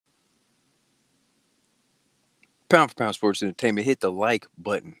P4P Sports Entertainment, hit the like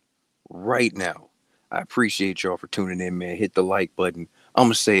button right now. I appreciate y'all for tuning in, man. Hit the like button. I'm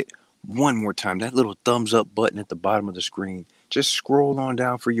going to say it one more time. That little thumbs up button at the bottom of the screen. Just scroll on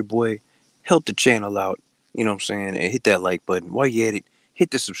down for your boy. Help the channel out. You know what I'm saying? And hit that like button. While you at it,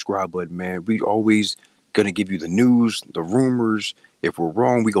 hit the subscribe button, man. We always going to give you the news, the rumors. If we're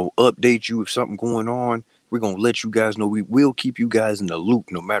wrong, we going to update you. If something going on, we're going to let you guys know. We will keep you guys in the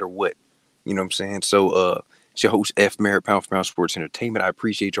loop no matter what. You know what I'm saying? So, it's your host F Merritt, P4P Sports Entertainment. I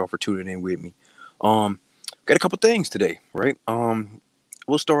appreciate y'all for tuning in with me. Got a couple things today, right?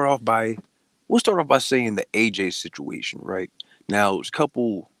 We'll start off by saying the AJ situation, right? Now, there's a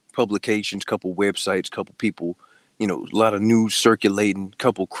couple publications, couple websites, couple people, a lot of news circulating,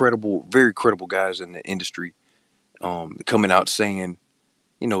 couple credible, very credible guys in the industry, coming out saying,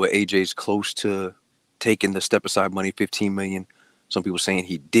 AJ's close to taking the step aside money, 15 million. Some people saying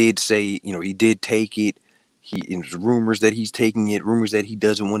he did say, he did take it. There's rumors that he's taking it, rumors that he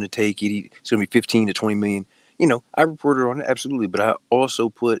doesn't want to take it. It's going to be 15 to 20 million. I reported on it, absolutely. But I also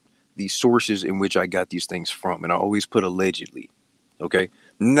put the sources in which I got these things from. And I always put allegedly. Okay.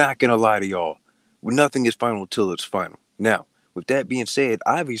 Not going to lie to y'all. Nothing is final until it's final. Now, with that being said,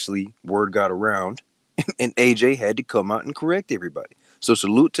 obviously word got around and AJ had to come out and correct everybody. So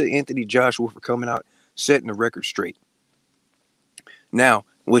salute to Anthony Joshua for coming out, setting the record straight. Now,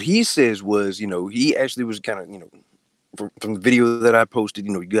 what he says was, he actually was kind of, from the video that I posted,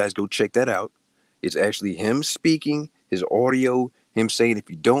 you guys go check that out. It's actually him speaking, his audio, him saying, if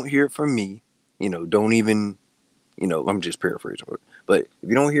you don't hear it from me, don't even, I'm just paraphrasing, but if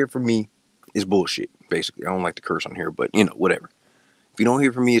you don't hear it from me, it's bullshit, basically. I don't like to curse on here, but, whatever. If you don't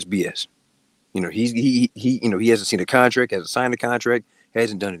hear from me, it's BS. He hasn't seen a contract, hasn't signed a contract,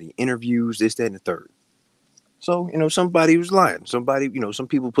 hasn't done any interviews, this, that, and the third. So, somebody was lying. Somebody, some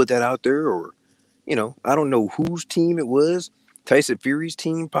people put that out there, or, I don't know whose team it was. Tyson Fury's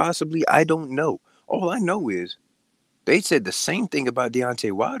team, possibly. I don't know. All I know is they said the same thing about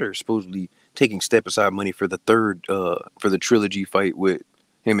Deontay Wilder supposedly taking step aside money for the for the trilogy fight with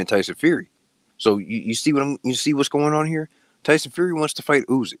him and Tyson Fury. So you see what's going on here? Tyson Fury wants to fight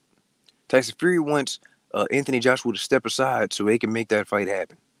Usyk. Tyson Fury wants Anthony Joshua to step aside so they can make that fight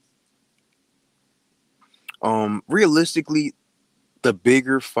happen. Realistically, the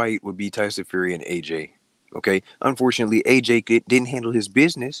bigger fight would be Tyson Fury and AJ. Okay. Unfortunately, AJ didn't handle his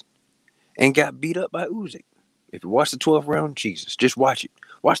business and got beat up by Usyk. If you watch the 12th round, Jesus, just watch it.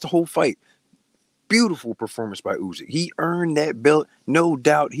 Watch the whole fight. Beautiful performance by Usyk. He earned that belt. No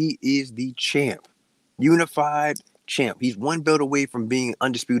doubt he is the champ. Unified champ. He's one belt away from being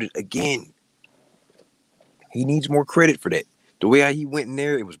undisputed again. He needs more credit for that. The way how he went in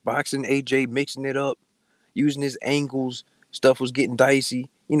there, it was boxing AJ, mixing it up, using his angles. Stuff was getting dicey.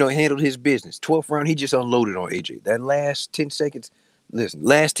 Handled his business. 12th round, he just unloaded on AJ. That last 10 seconds,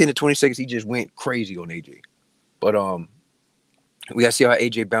 last 10 to 20 seconds, he just went crazy on AJ. But we got to see how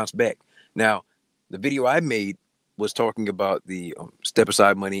AJ bounced back. Now, the video I made was talking about the step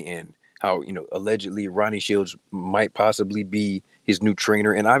aside money and how, allegedly Ronnie Shields might possibly be his new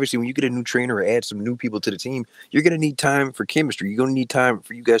trainer. And obviously, when you get a new trainer or add some new people to the team, you're going to need time for chemistry. You're going to need time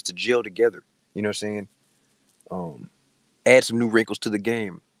for you guys to gel together. You know what I'm saying? Add some new wrinkles to the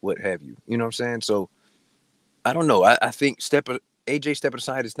game, what have you. You know what I'm saying? So, I don't know. I think AJ stepping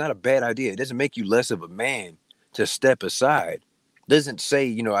aside is not a bad idea. It doesn't make you less of a man to step aside. It doesn't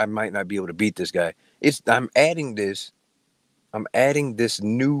say, I might not be able to beat this guy. I'm adding this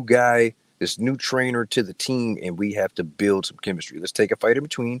new guy, this new trainer to the team, and we have to build some chemistry. Let's take a fight in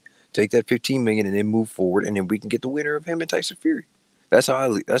between, take that 15 million and then move forward, and then we can get the winner of him and Tyson Fury. That's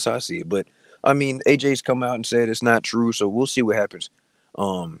how I see it. But I mean, AJ's come out and said it's not true, so we'll see what happens.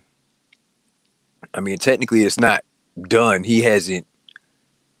 I mean, technically it's not done. He hasn't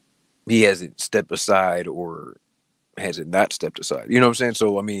stepped aside or hasn't not stepped aside. You know what I'm saying?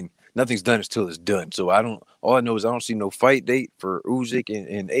 So I mean, nothing's done until it's done. So all I know is I don't see no fight date for Usyk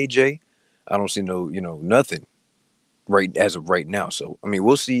and AJ. I don't see no, nothing right as of right now. So I mean,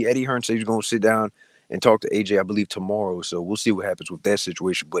 we'll see. Eddie Hearn said he's gonna sit down and talk to AJ, I believe, tomorrow. So we'll see what happens with that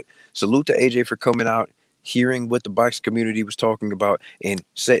situation. But salute to AJ for coming out, hearing what the boxing community was talking about, and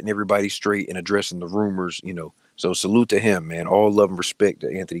setting everybody straight and addressing the rumors, So salute to him, man. All love and respect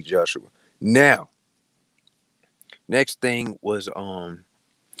to Anthony Joshua. Now, next thing was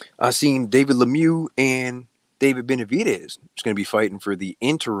I seen David Lemieux and David Benavedez is going to be fighting for the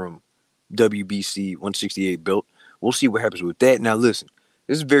interim WBC 168 belt. We'll see what happens with that. Now, listen,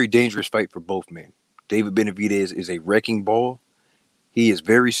 this is a very dangerous fight for both men. David Benavidez is a wrecking ball. He is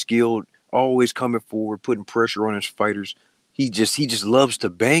very skilled, always coming forward, putting pressure on his fighters. He just loves to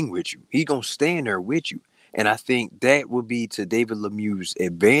bang with you. He's gonna stand there with you. And I think that would be to David Lemieux's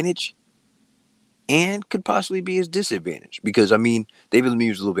advantage and could possibly be his disadvantage. Because, I mean, David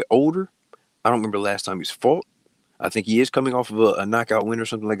Lemieux is a little bit older. I don't remember the last time he's fought. I think he is coming off of a knockout win or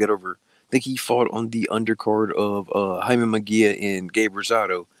something like that over. I think he fought on the undercard of Jaime Munguia and Gabe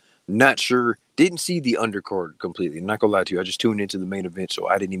Rosado. Not sure. Didn't see the undercard completely. I'm not going to lie to you. I just tuned into the main event, so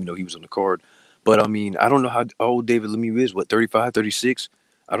I didn't even know he was on the card. But, I mean, I don't know how old David Lemieux is. What, 35, 36?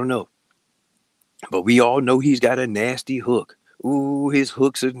 I don't know. But we all know he's got a nasty hook. Ooh, his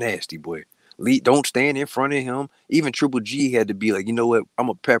hooks are nasty, boy. Don't stand in front of him. Even Triple G had to be like, you know what? I'm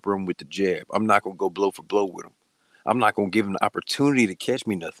going to pepper him with the jab. I'm not going to go blow for blow with him. I'm not going to give him the opportunity to catch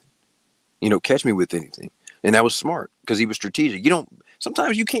me nothing. Catch me with anything. And that was smart because he was strategic.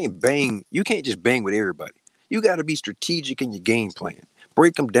 Sometimes you can't just bang with everybody. You got to be strategic in your game plan.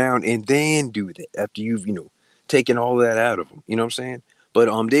 Break them down and then do that after you've, taken all that out of them. You know what I'm saying? But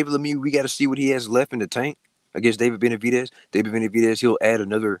David Lemieux, we got to see what he has left in the tank against David Benavidez. David Benavidez, he'll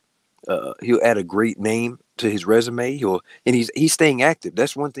add a great name to his resume. He's staying active.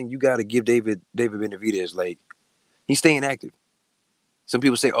 That's one thing you got to give David Benavidez. Like, he's staying active. Some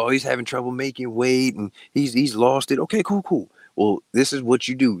people say, "Oh, he's having trouble making weight and he's lost it." Okay, cool. Well, this is what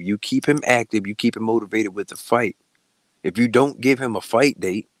you do. You keep him active. You keep him motivated with the fight. If you don't give him a fight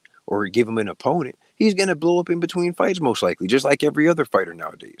date or give him an opponent, he's gonna blow up in between fights most likely, just like every other fighter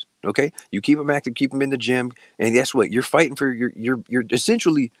nowadays. Okay, you keep him active, keep him in the gym, and guess what? You're fighting for you're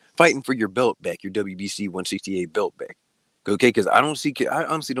essentially fighting for your belt back, your WBC 168 belt back. Okay, because I honestly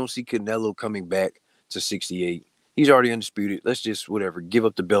don't see Canelo coming back to 68. He's already undisputed. Let's just whatever, give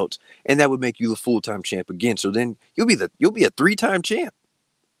up the belts, and that would make you the full-time champ again. So then you'll be a three-time champ.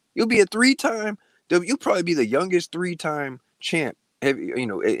 You'll be a three-time. You'll probably be the youngest three-time champ, in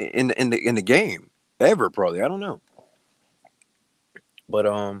the game ever. Probably, I don't know, but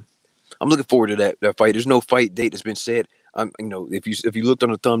I'm looking forward to that fight. There's no fight date that's been set. If you looked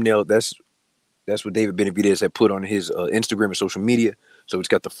on the thumbnail, that's what David Benavidez had put on his Instagram and social media. So it's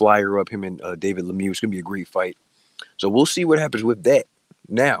got the flyer up, him and David Lemieux. It's gonna be a great fight. So we'll see what happens with that.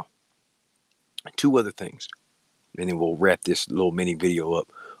 Now, two other things, and then we'll wrap this little mini video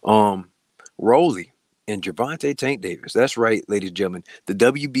up. Rollie and Gervonta Tank Davis. That's right, ladies and gentlemen. The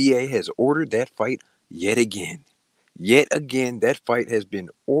WBA has ordered that fight yet again. Yet again, that fight has been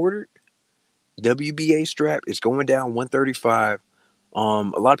ordered. WBA strap is going down 135. A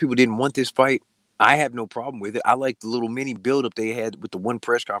lot of people didn't want this fight. I have no problem with it. I like the little mini buildup they had with the one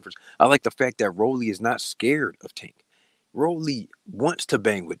press conference. I like the fact that Rollie is not scared of Tank. Rollie wants to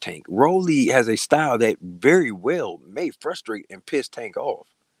bang with Tank. Rollie has a style that very well may frustrate and piss Tank off.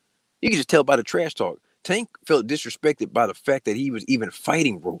 You can just tell by the trash talk. Tank felt disrespected by the fact that he was even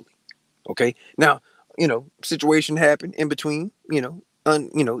fighting Rollie. Okay, now situation happened in between.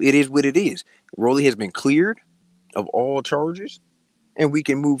 It is what it is. Rollie has been cleared of all charges, and we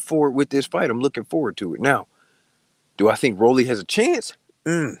can move forward with this fight. I'm looking forward to it. Now, do I think Rollie has a chance?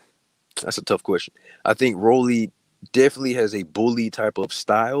 That's a tough question. I think Rollie definitely has a bully type of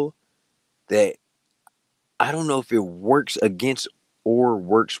style that I don't know if it works against or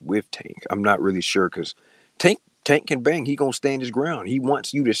works with Tank. I'm not really sure because Tank can bang. He gonna stand his ground. He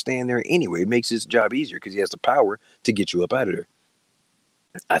wants you to stand there anyway. It makes his job easier because he has the power to get you up out of there.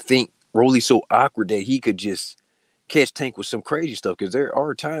 I think Rollie's so awkward that he could just catch Tank with some crazy stuff because there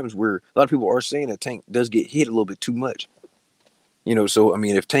are times where a lot of people are saying that Tank does get hit a little bit too much. So I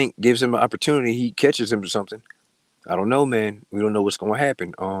mean, if Tank gives him an opportunity, he catches him to something. I don't know, man. We don't know what's going to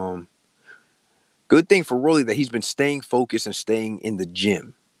happen. Good thing for Rollie that he's been staying focused and staying in the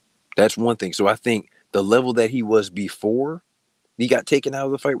gym. That's one thing. So I think the level that he was before he got taken out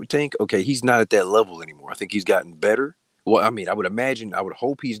of the fight with Tank, okay, he's not at that level anymore. I think he's gotten better. Well, I mean, I would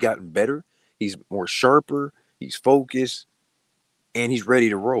hope he's gotten better. He's more sharper, he's focused, and he's ready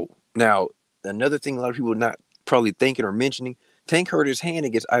to roll. Now, another thing a lot of people are not probably thinking or mentioning, Tank hurt his hand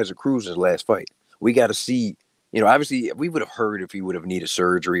against Isaac Cruz's last fight. We got to see, obviously we would have heard if he would have needed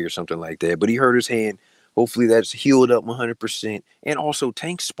surgery or something like that, but he hurt his hand. Hopefully that's healed up 100%. And also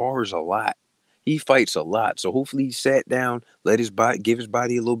Tank spars a lot. He fights a lot. So hopefully he sat down, give his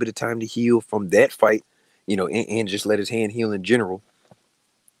body a little bit of time to heal from that fight, and just let his hand heal in general.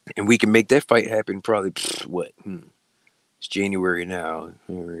 And we can make that fight happen probably, It's January now.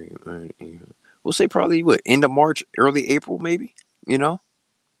 We'll say probably end of March, early April, maybe.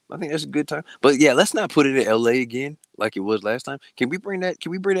 I think that's a good time. But yeah, let's not put it in LA again like it was last time. Can we bring that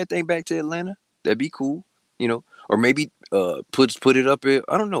thing back to Atlanta? That'd be cool. Or maybe put it up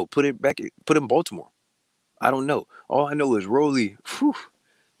I don't know, put it in Baltimore. I don't know. All I know is Rollie,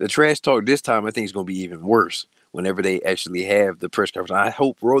 the trash talk this time I think is gonna be even worse whenever they actually have the press conference. I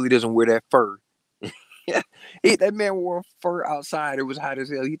hope Rollie doesn't wear that fur. That man wore fur outside. It was hot as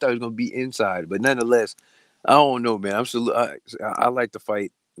hell. He thought he was gonna be inside, but nonetheless, I don't know, man. I like to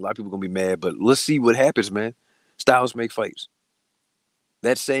fight. A lot of people gonna be mad, but let's see what happens, man. Styles make fights.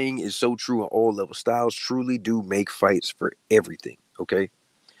 That saying is so true on all levels. Styles truly do make fights for everything. Okay.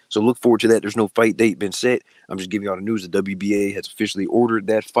 So look forward to that. There's no fight date been set. I'm just giving y'all the news. The WBA has officially ordered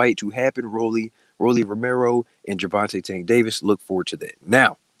that fight to happen. Rollie Romero and Gervonta Davis. Look forward to that.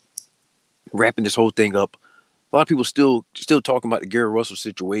 Now, wrapping this whole thing up, a lot of people still talking about the Gary Russell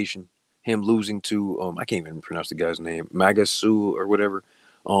situation. Him losing to I can't even pronounce the guy's name, Magasu or whatever.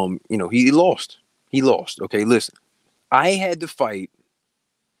 He lost. He lost. Okay, listen. I had to fight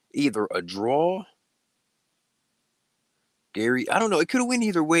either a draw. Gary, I don't know. It could have went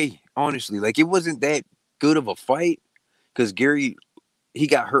either way, honestly. Like, it wasn't that good of a fight because Gary, he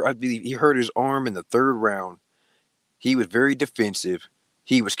got hurt. I believe he hurt his arm in the third round. He was very defensive.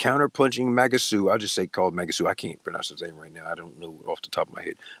 He was counter punching Magasu. I'll just say called Magasu. I can't pronounce his name right now. I don't know off the top of my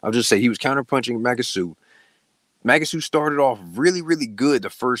head. I'll just say he was counter punching Magasu. Magasu started off really, really good the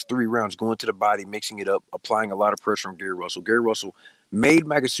first 3 rounds, going to the body, mixing it up, applying a lot of pressure on Gary Russell. Gary Russell made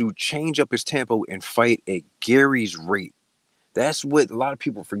Magasu change up his tempo and fight at Gary's rate. That's what a lot of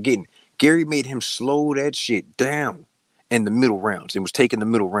people are forgetting. Gary made him slow that shit down in the middle rounds and was taking the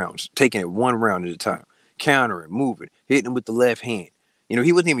middle rounds, taking it 1 round at a time, countering, moving, hitting him with the left hand.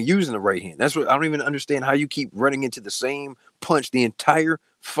 He wasn't even using the right hand. That's what I don't even understand how you keep running into the same punch the entire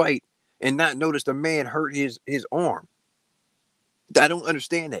fight and not notice the man hurt his arm. I don't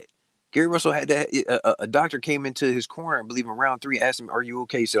understand that. Gary Russell had that. A doctor came into his corner, I believe in round 3, asked him, "Are you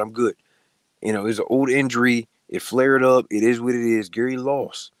okay?" He said, "I'm good." It was an old injury. It flared up. It is what it is. Gary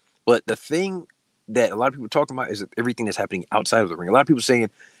lost. But the thing that a lot of people are talking about is everything that's happening outside of the ring. A lot of people saying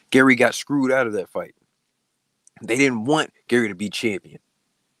Gary got screwed out of that fight. They didn't want Gary to be champion.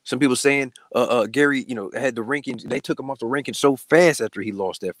 Some people saying Gary, had the rankings. They took him off the rankings so fast after he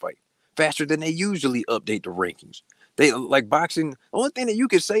lost that fight. Faster than they usually update the rankings. They like boxing. The only thing that you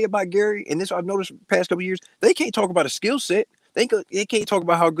can say about Gary, and this I've noticed the past couple of years, they can't talk about a skill set. They can't talk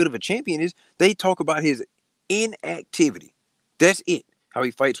about how good of a champion is. They talk about his inactivity. That's it. How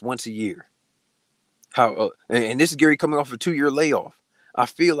he fights once a year. And this is Gary coming off a 2-year layoff. I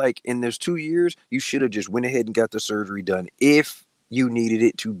feel like in those 2 years, you should have just went ahead and got the surgery done if you needed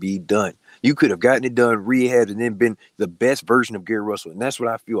it to be done. You could have gotten it done, rehabbed, and then been the best version of Gary Russell. And that's what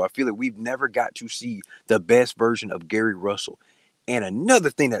I feel. I feel like we've never got to see the best version of Gary Russell. And another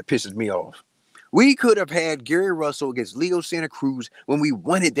thing that pisses me off, we could have had Gary Russell against Leo Santa Cruz when we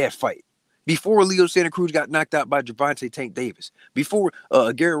wanted that fight. Before Leo Santa Cruz got knocked out by Gervonta Davis. Before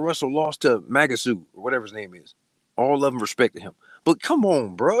Gary Russell lost to Magasu, or whatever his name is. All of them respected him. But come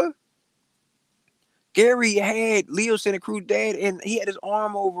on, bruh. Gary had Leo Santa Cruz dead, and he had his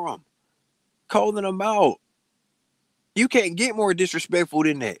arm over him, calling him out. You can't get more disrespectful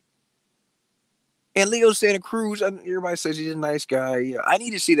than that. And Leo Santa Cruz, everybody says he's a nice guy. I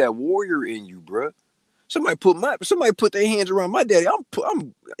need to see that warrior in you, bro. Somebody put their hands around my daddy.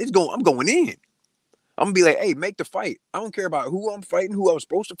 I'm going in. I'm gonna be like, hey, make the fight. I don't care about who I'm fighting, who I'm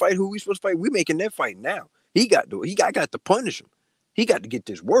supposed to fight, who we supposed to fight. We making that fight now. I got to punish him. He got to get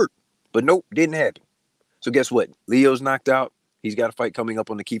this work. But nope, didn't happen. So guess what? Leo's knocked out. He's got a fight coming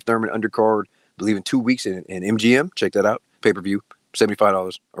up on the Keith Thurman undercard, I believe in 2 weeks in MGM. Check that out. Pay-per-view,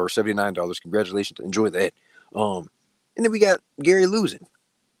 $75 or $79. Congratulations. Enjoy that. And then we got Gary losing.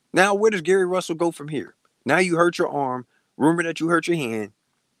 Now, where does Gary Russell go from here? Now you hurt your arm. Rumor that you hurt your hand.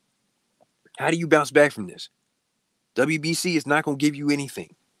 How do you bounce back from this? WBC is not going to give you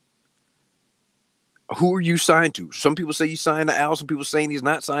anything. Who are you signed to? Some people say you signed to Al. Some people saying he's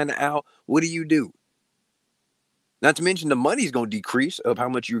not signed to Al. What do you do? Not to mention the money's going to decrease of how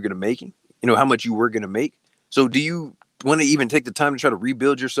much you're going to make, how much you were going to make. So do you want to even take the time to try to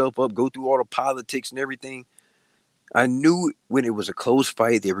rebuild yourself up, go through all the politics and everything? I knew when it was a close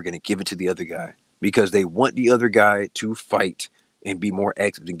fight, they were going to give it to the other guy because they want the other guy to fight and be more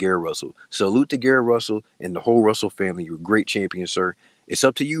active than Gary Russell. Salute to Gary Russell and the whole Russell family. You're a great champion, sir. It's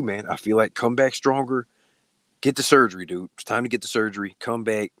up to you, man. I feel like come back stronger. Get the surgery, dude. It's time to get the surgery. Come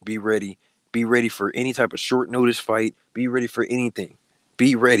back. Be ready. Be ready for any type of short notice fight. Be ready for anything.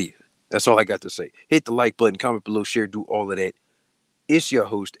 Be ready. That's all I got to say. Hit the like button, comment below, share, do all of that. It's your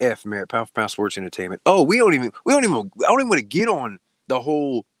host, F. Merritt, P4P Sports Entertainment. Oh, I don't even want to get on the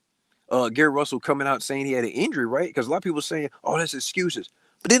whole Gary Russell coming out saying he had an injury, right? Because a lot of people saying, oh, that's excuses.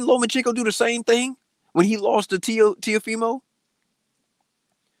 But didn't Lomachenko do the same thing when he lost to Teofimo?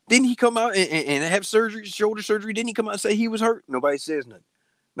 Didn't he come out and have surgery, shoulder surgery? Didn't he come out and say he was hurt? Nobody says nothing.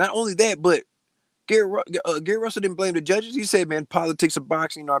 Not only that, but Gary Russell didn't blame the judges. He said, man, politics of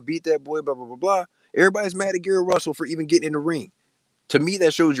boxing, I beat that boy, blah, blah, blah, blah. Everybody's mad at Gary Russell for even getting in the ring. To me,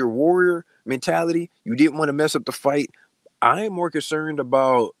 that shows your warrior mentality. You didn't want to mess up the fight. I am more concerned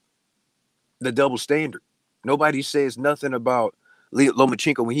about the double standard. Nobody says nothing about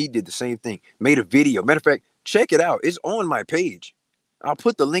Lomachenko when he did the same thing. Made a video. Matter of fact, check it out. It's on my page. I'll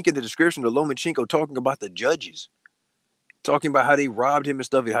put the link in the description to Lomachenko talking about the judges, talking about how they robbed him and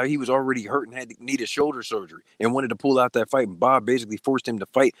stuff, and how he was already hurt and needed shoulder surgery and wanted to pull out that fight. And Bob basically forced him to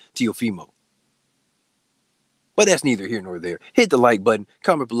fight Teofimo. But that's neither here nor there. Hit the like button,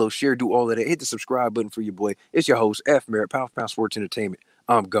 comment below, share, do all of that. Hit the subscribe button for your boy. It's your host, F. Merritt, P4P Sports Entertainment.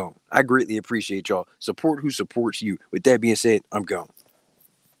 I'm gone. I greatly appreciate y'all. Support who supports you. With that being said, I'm gone.